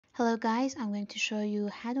Hello guys, I'm going to show you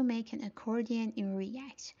how to make an accordion in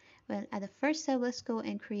React. Well, at the first step, let's go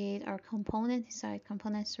and create our component inside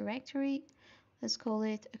components directory. Let's call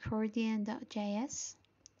it accordion.js.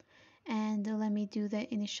 And let me do the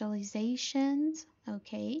initializations.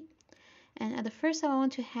 Okay. And at the first step, I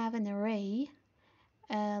want to have an array,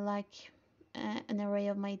 an array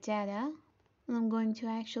of my data. And I'm going to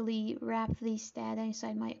actually wrap this data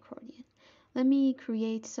inside my accordion. Let me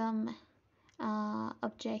create some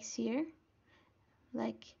objects here,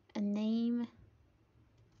 like a name.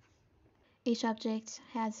 Each object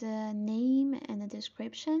has a name and a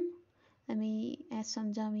description. Let me add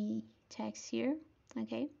some dummy text here.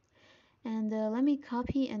 Okay, and let me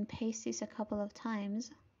copy and paste this a couple of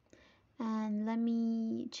times, and let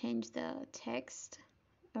me change the text.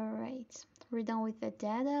 Alright, we're done with the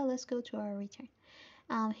data. Let's go to our return.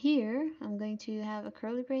 Here I'm going to have a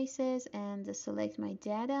curly braces and select my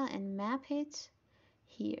data and map it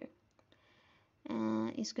here.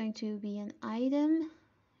 And it's going to be an item,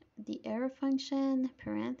 the error function,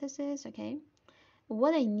 parentheses. Okay,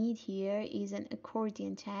 what I need here is an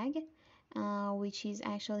accordion tag, which is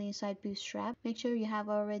actually inside Bootstrap. Make sure you have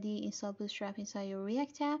already installed Bootstrap inside your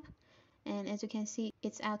React app, and as you can see,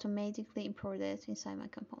 it's automatically imported inside my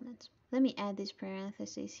component. Let me add this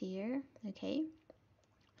parentheses here. Okay,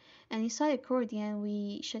 and inside accordion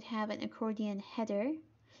we should have an accordion header.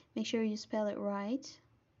 Make sure you spell it right,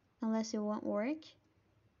 unless it won't work.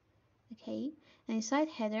 Okay, and inside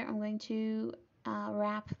header I'm going to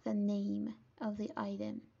wrap the name of the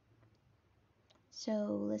item.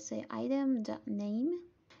 So let's say item.name,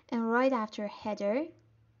 and right after header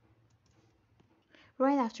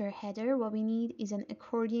what we need is an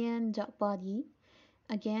accordion.body.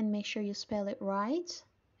 Again, make sure you spell it right,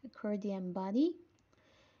 accordion body.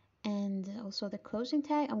 And also the closing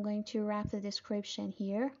tag, I'm going to wrap the description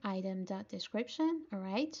here, item.description. All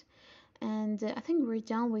right, and I think we're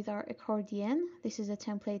done with our accordion. This is a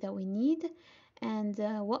template that we need, and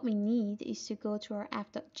what we need is to go to our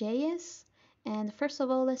app.js, and first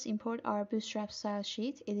of all, let's import our Bootstrap style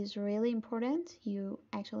sheet. It is really important. You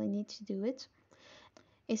actually need to do it.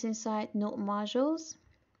 It's inside node modules,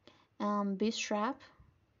 Bootstrap,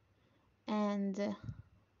 and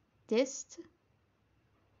dist,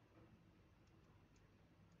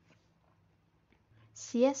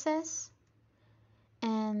 CSS,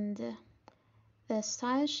 and the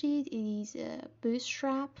style sheet is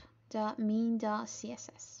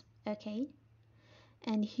bootstrap.mean.css. Okay,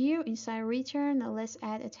 and here inside return, let's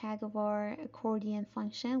add a tag of our accordion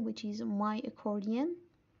function, which is my accordion.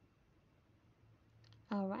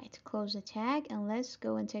 All right, close the tag and let's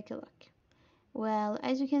go and take a look. Well,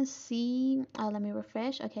 as you can see, let me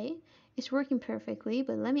refresh. Okay, it's working perfectly,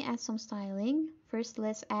 but let me add some styling. First,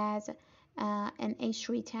 let's add an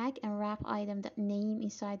h3 tag and wrap item.name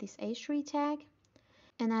inside this h3 tag,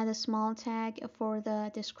 and add a small tag for the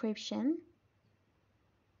description.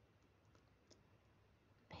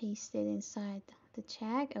 Paste it inside the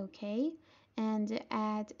tag. Okay, and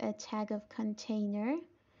add a tag of container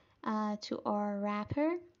to our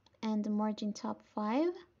wrapper and margin top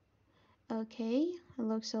 5. Okay, it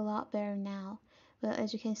looks a lot better now. Well,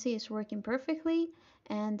 as you can see, it's working perfectly,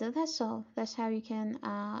 and that's all. That's how you can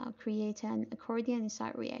create an accordion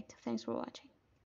inside React. Thanks for watching.